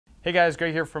Hey guys,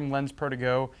 Greg here from Lens Pro To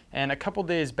Go, and a couple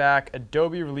days back,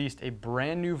 Adobe released a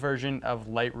brand new version of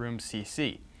Lightroom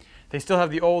CC. They still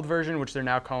have the old version, which they're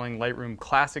now calling Lightroom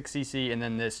Classic CC, and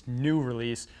then this new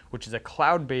release, which is a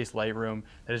cloud-based Lightroom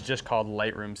that is just called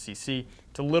Lightroom CC.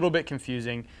 It's a little bit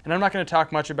confusing, and I'm not going to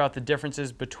talk much about the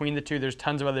differences between the two. There's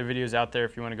tons of other videos out there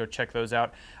if you want to go check those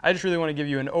out. I just really want to give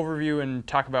you an overview and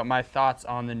talk about my thoughts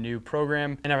on the new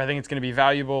program, and if I think it's going to be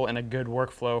valuable and a good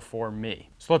workflow for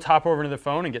me. So let's hop over to the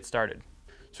phone and get started.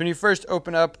 So when you first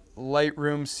open up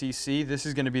Lightroom CC, this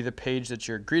is going to be the page that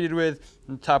you're greeted with.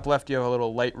 In the top left, you have a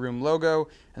little Lightroom logo,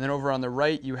 and then over on the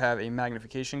right, you have a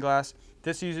magnification glass.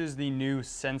 This uses the new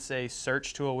Sensei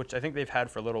search tool, which I think they've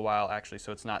had for a little while actually,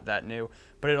 so it's not that new,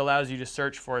 but it allows you to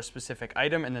search for a specific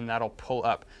item, and then that'll pull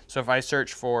up. So if I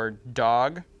search for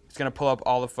dog, it's going to pull up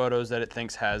all the photos that it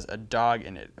thinks has a dog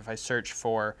in it. If I search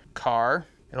for car,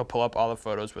 it'll pull up all the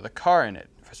photos with a car in it.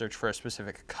 If I search for a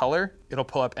specific color, it'll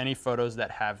pull up any photos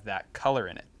that have that color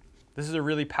in it. This is a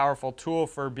really powerful tool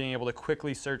for being able to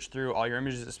quickly search through all your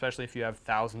images, especially if you have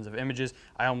thousands of images.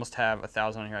 I almost have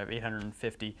 1,000 on here, I have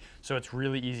 850, so it's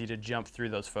really easy to jump through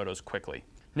those photos quickly.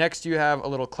 Next, you have a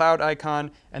little cloud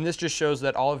icon, and this just shows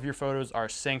that all of your photos are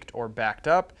synced or backed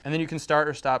up, and then you can start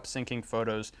or stop syncing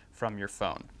photos from your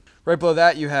phone. Right below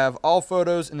that, you have all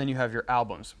photos, and then you have your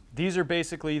albums. These are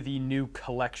basically the new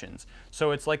collections.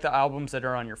 So it's like the albums that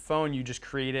are on your phone. You just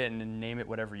create it and then name it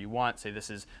whatever you want. Say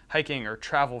this is hiking or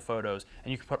travel photos,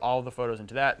 and you can put all of the photos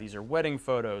into that. These are wedding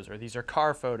photos, or these are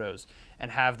car photos,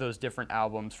 and have those different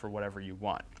albums for whatever you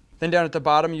want. Then down at the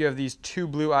bottom, you have these two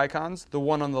blue icons. The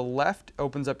one on the left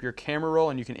opens up your camera roll,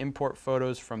 and you can import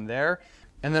photos from there.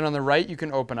 And then on the right, you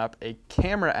can open up a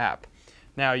camera app.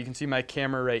 Now you can see my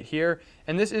camera right here,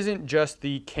 and this isn't just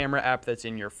the camera app that's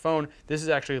in your phone, this is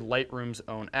actually Lightroom's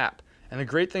own app. And the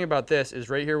great thing about this is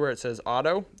right here where it says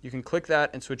auto, you can click that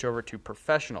and switch over to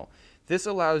professional. This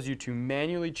allows you to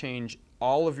manually change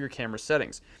all of your camera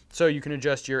settings. So you can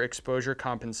adjust your exposure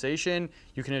compensation,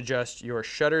 you can adjust your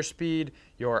shutter speed,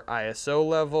 your ISO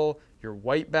level, your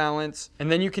white balance, and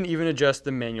then you can even adjust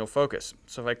the manual focus.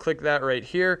 So if I click that right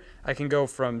here, I can go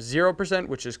from 0%,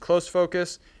 which is close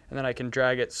focus, and then I can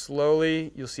drag it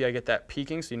slowly. You'll see I get that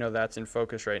peaking, so you know that's in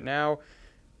focus right now.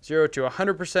 0 to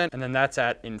 100%, and then that's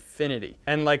at infinity.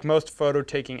 And like most photo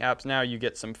taking apps now, you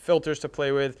get some filters to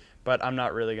play with, but I'm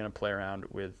not really gonna play around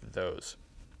with those.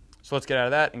 So let's get out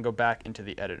of that and go back into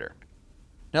the editor.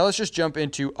 Now let's just jump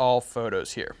into all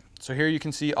photos here. So here you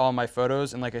can see all my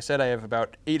photos, and like I said, I have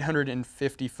about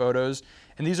 850 photos,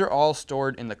 and these are all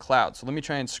stored in the cloud. So let me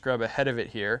try and scrub ahead of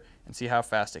it here and see how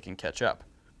fast it can catch up.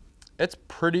 It's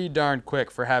pretty darn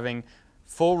quick for having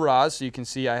full RAWs, so you can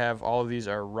see I have all of these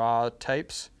are RAW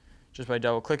types. Just by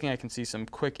double clicking, I can see some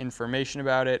quick information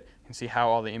about it. I can see how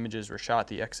all the images were shot,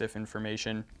 the EXIF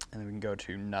information, and then we can go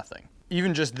to nothing.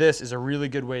 Even just this is a really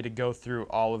good way to go through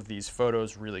all of these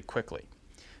photos really quickly.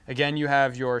 Again, you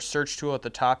have your search tool at the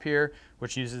top here,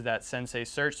 which uses that Sensei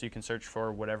search, so you can search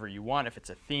for whatever you want, if it's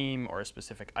a theme or a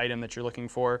specific item that you're looking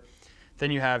for.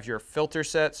 Then you have your filter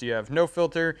set, so you have no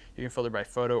filter, you can filter by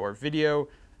photo or video,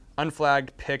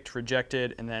 unflagged, picked,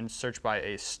 rejected, and then search by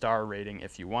a star rating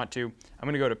if you want to. I'm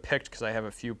going to go to picked because I have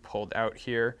a few pulled out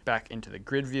here, back into the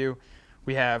grid view.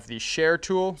 We have the share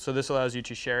tool, so this allows you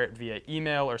to share it via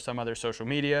email or some other social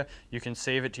media. You can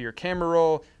save it to your camera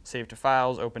roll, save to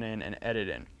files, open in, and edit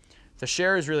in. The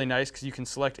share is really nice because you can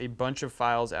select a bunch of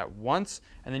files at once,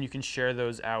 and then you can share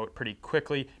those out pretty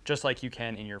quickly, just like you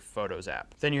can in your Photos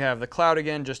app. Then you have the cloud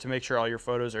again, just to make sure all your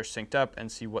photos are synced up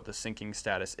and see what the syncing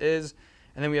status is.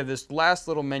 And then we have this last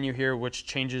little menu here, which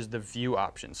changes the view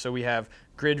options. So we have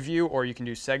grid view, or you can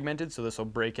do segmented, so this will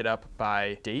break it up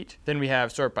by date. Then we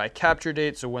have sort by capture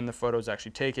date, so when the photo is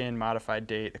actually taken, modified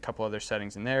date, a couple other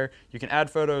settings in there. You can add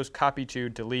photos, copy to,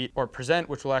 delete, or present,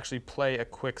 which will actually play a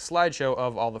quick slideshow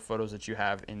of all the photos that you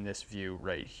have in this view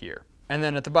right here. And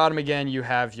then at the bottom again, you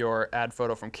have your add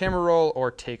photo from camera roll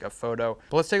or take a photo.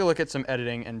 But let's take a look at some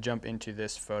editing and jump into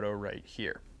this photo right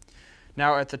here.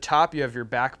 Now at the top, you have your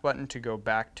back button to go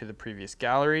back to the previous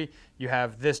gallery. You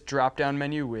have this drop-down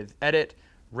menu with edit,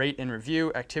 rate and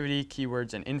review, activity,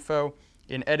 keywords, and info.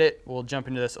 In edit, we'll jump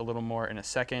into this a little more in a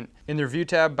second. In the review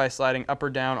tab, by sliding up or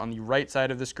down on the right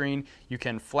side of the screen, you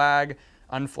can flag,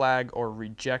 unflag, or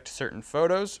reject certain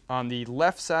photos. On the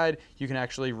left side, you can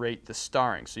actually rate the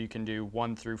starring, so you can do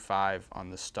 1 through 5 on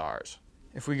the stars.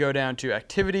 If we go down to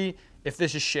activity, if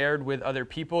this is shared with other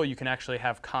people, you can actually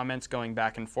have comments going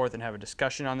back and forth and have a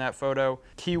discussion on that photo.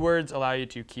 Keywords allow you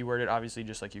to keyword it, obviously,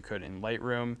 just like you could in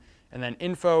Lightroom. And then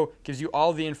info gives you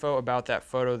all the info about that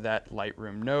photo that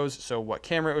Lightroom knows. So what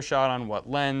camera it was shot on, what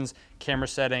lens, camera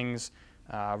settings,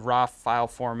 RAW file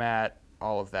format,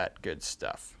 all of that good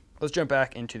stuff. Let's jump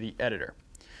back into the editor.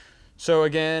 So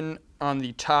again, on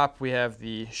the top, we have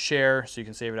the share, so you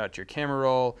can save it out to your camera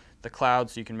roll, the cloud,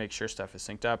 so you can make sure stuff is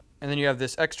synced up. And then you have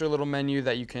this extra little menu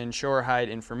that you can show or hide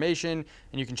information,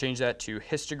 and you can change that to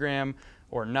histogram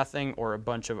or nothing or a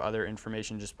bunch of other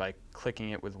information just by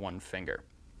clicking it with one finger.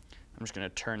 I'm just going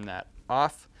to turn that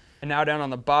off. And now down on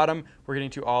the bottom, we're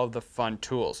getting to all of the fun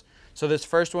tools. So this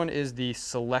first one is the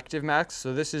Selective Max.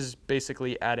 So this is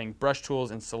basically adding brush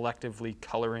tools and selectively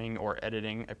coloring or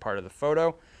editing a part of the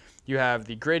photo. You have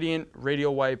the gradient,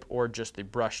 radial wipe, or just the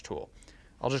brush tool.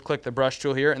 I'll just click the brush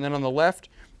tool here, and then on the left,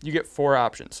 you get 4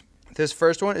 options. This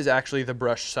first one is actually the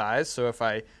brush size. So if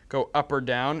I go up or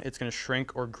down, it's going to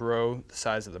shrink or grow the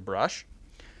size of the brush.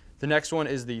 The next one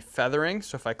is the feathering.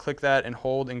 So if I click that and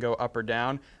hold and go up or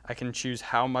down, I can choose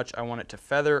how much I want it to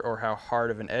feather or how hard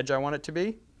of an edge I want it to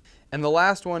be. And the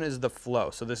last one is the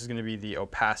flow. So this is going to be the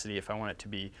opacity if I want it to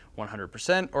be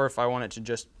 100% or if I want it to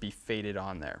just be faded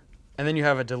on there. And then you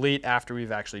have a delete after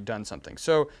we've actually done something.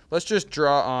 So let's just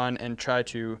draw on and try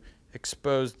to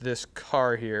expose this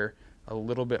car here a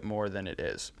little bit more than it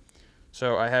is.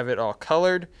 So I have it all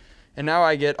colored, and now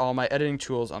I get all my editing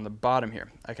tools on the bottom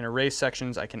here. I can erase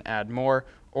sections, I can add more,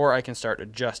 or I can start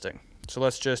adjusting. So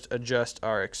let's just adjust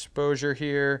our exposure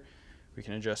here. We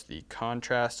can adjust the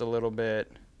contrast a little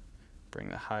bit, bring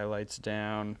the highlights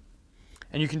down.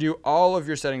 And you can do all of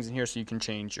your settings in here, so you can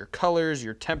change your colors,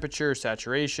 your temperature,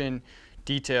 saturation,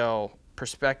 detail,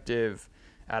 perspective,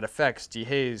 add effects,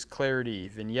 dehaze, clarity,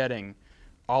 vignetting,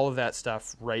 all of that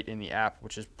stuff right in the app,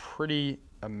 which is pretty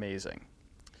amazing.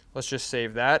 Let's just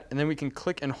save that, and then we can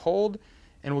click and hold,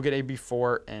 and we'll get a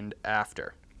before and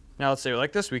after. Now let's say we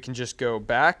like this, we can just go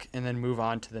back and then move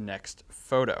on to the next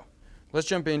photo. Let's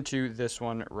jump into this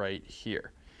one right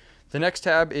here. The next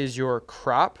tab is your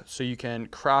crop, so you can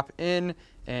crop in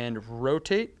and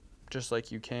rotate just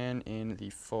like you can in the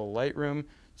full Lightroom.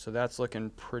 So that's looking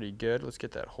pretty good. Let's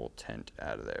get that whole tent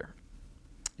out of there.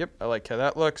 Yep, I like how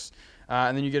that looks.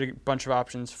 And then you get a bunch of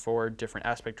options for different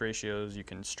aspect ratios. You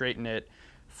can straighten it,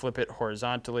 flip it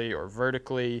horizontally or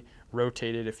vertically,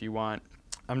 rotate it if you want.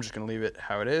 I'm just going to leave it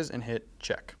how it is and hit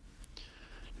check.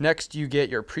 Next, you get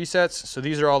your presets. So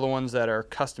these are all the ones that are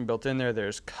custom built in there.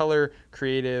 There's color,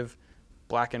 creative,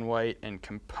 black and white, and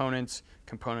components.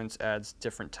 Components adds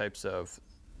different types of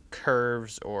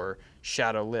curves or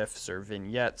shadow lifts or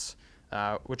vignettes,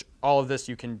 which all of this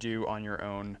you can do on your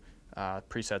own.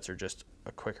 Presets are just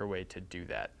a quicker way to do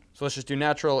that. So let's just do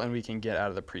natural and we can get out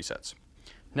of the presets.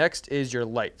 Next is your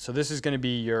light. So this is going to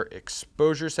be your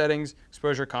exposure settings,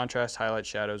 exposure, contrast, highlights,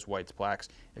 shadows, whites, blacks.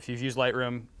 If you've used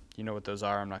Lightroom, you know what those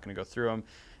are. I'm not going to go through them.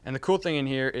 And the cool thing in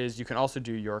here is you can also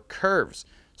do your curves.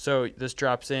 So this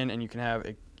drops in and you can have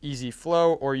an easy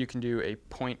flow, or you can do a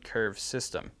point curve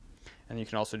system. And you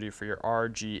can also do for your R,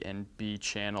 G, and B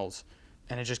channels.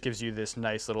 And it just gives you this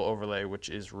nice little overlay, which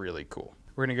is really cool.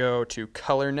 We're going to go to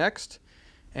color next.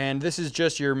 And this is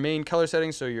just your main color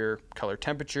settings, so your color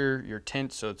temperature, your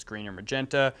tint, so it's green or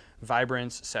magenta,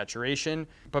 vibrance, saturation.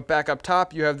 But back up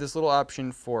top, you have this little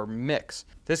option for mix.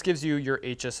 This gives you your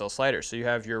HSL slider. So you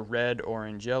have your red,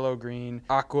 orange, yellow, green,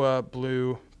 aqua,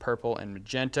 blue, purple, and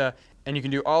magenta. And you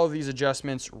can do all of these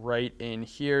adjustments right in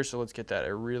here. So let's get that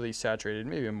a really saturated,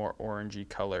 maybe a more orangey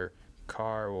color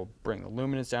car. We'll bring the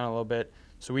luminance down a little bit.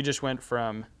 So we just went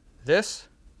from this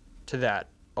to that,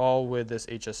 all with this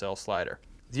HSL slider.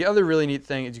 The other really neat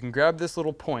thing is you can grab this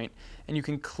little point and you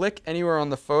can click anywhere on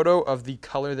the photo of the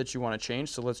color that you want to change.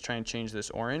 So let's try and change this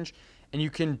orange, and you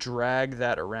can drag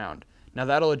that around. Now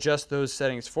that'll adjust those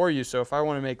settings for you. So if I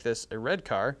want to make this a red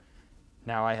car,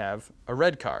 now I have a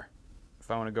red car. If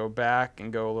I want to go back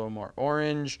and go a little more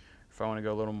orange, if I want to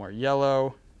go a little more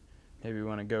yellow, maybe we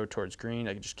want to go towards green,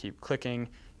 I can just keep clicking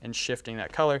and shifting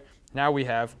that color. Now we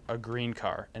have a green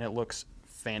car and it looks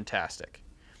fantastic.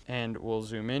 And we'll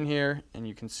zoom in here and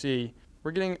you can see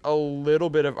we're getting a little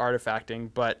bit of artifacting,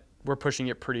 but we're pushing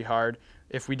it pretty hard.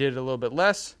 If we did it a little bit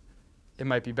less, it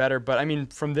might be better. But I mean,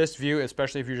 from this view,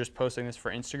 especially if you're just posting this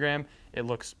for Instagram, it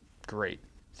looks great.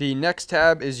 The next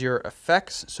tab is your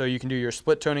effects. So you can do your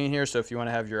split toning in here. So if you want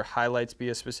to have your highlights be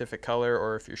a specific color,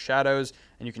 or if your shadows,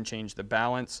 and you can change the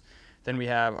balance. Then we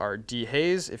have our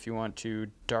dehaze if you want to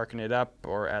darken it up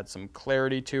or add some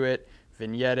clarity to it,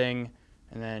 vignetting,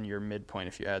 and then your midpoint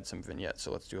if you add some vignette.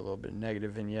 So let's do a little bit of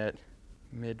negative vignette,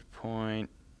 midpoint,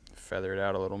 feather it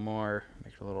out a little more,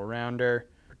 make it a little rounder,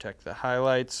 protect the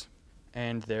highlights,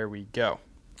 and there we go.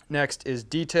 Next is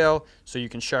detail, so you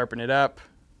can sharpen it up,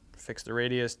 fix the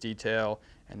radius, detail,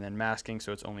 and then masking,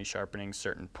 so it's only sharpening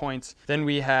certain points. Then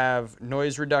we have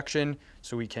noise reduction,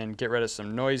 so we can get rid of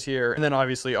some noise here. And then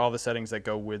obviously all the settings that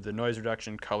go with the noise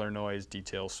reduction: color, noise,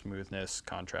 detail, smoothness,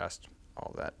 contrast,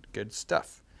 all that good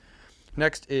stuff.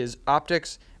 Next is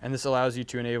optics, and this allows you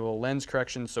to enable lens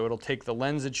correction, so it'll take the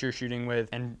lens that you're shooting with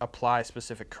and apply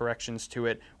specific corrections to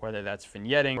it, whether that's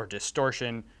vignetting or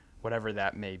distortion, whatever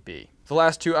that may be. The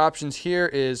last two options here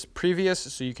is previous,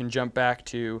 so you can jump back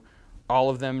to all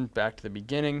of them, back to the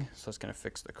beginning, so it's going to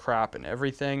fix the crop and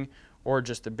everything, or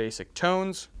just the basic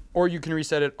tones, or you can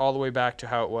reset it all the way back to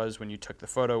how it was when you took the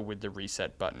photo with the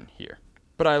reset button here.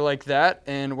 But I like that,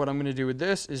 and what I'm going to do with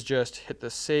this is just hit the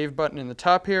save button in the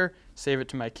top here, save it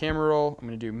to my camera roll. I'm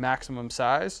going to do maximum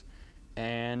size,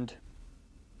 and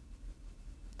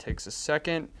it takes a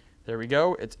second. There we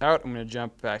go, it's out. I'm going to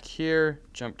jump back here,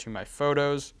 jump to my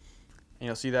photos, and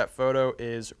you'll see that photo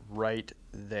is right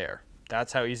there.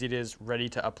 That's how easy it is, ready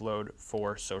to upload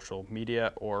for social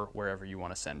media or wherever you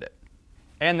want to send it.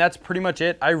 And that's pretty much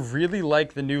it. I really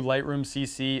like the new Lightroom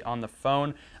CC on the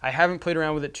phone. I haven't played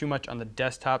around with it too much on the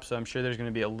desktop, so I'm sure there's going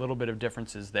to be a little bit of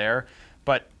differences there.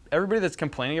 But everybody that's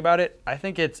complaining about it, I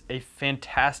think it's a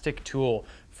fantastic tool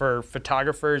for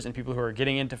photographers and people who are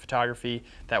getting into photography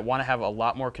that want to have a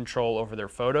lot more control over their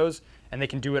photos, and they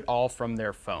can do it all from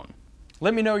their phone.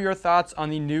 Let me know your thoughts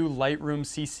on the new Lightroom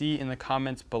CC in the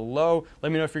comments below.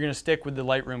 Let me know if you're going to stick with the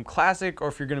Lightroom Classic or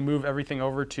if you're going to move everything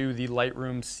over to the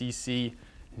Lightroom CC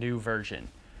new version.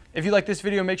 If you like this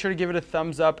video, make sure to give it a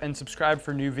thumbs up and subscribe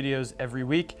for new videos every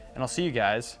week, and I'll see you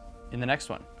guys in the next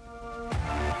one.